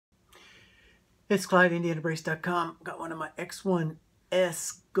It's Clyde, IndianaBrace.com. Got one of my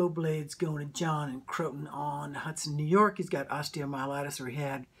X1-S Go Blades going to John in Crotin on Hudson, New York. He's got osteomyelitis, or he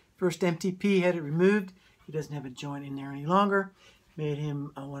had first MTP, had it removed. He doesn't have a joint in there any longer. Made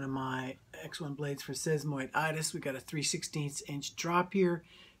him one of my X1 blades for sesamoiditis. We got a 3/16 inch drop here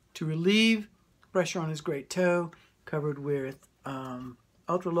to relieve pressure on his great toe, covered with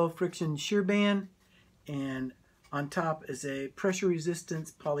ultra low friction shear band, and on top is a pressure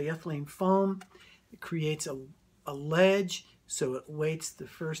resistance polyethylene foam. It creates a ledge, so it weights the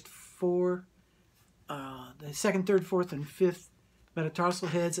first four, the second, third, fourth, and fifth metatarsal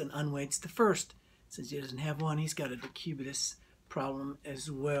heads, and unweights the first. Since he doesn't have one, he's got a decubitus problem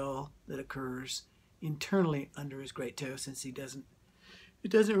as well that occurs internally under his great toe, since it doesn't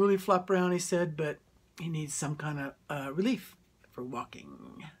really flop around, he said, but he needs some kind of relief for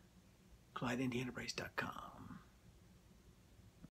walking. Clyde, IndianaBrace.com.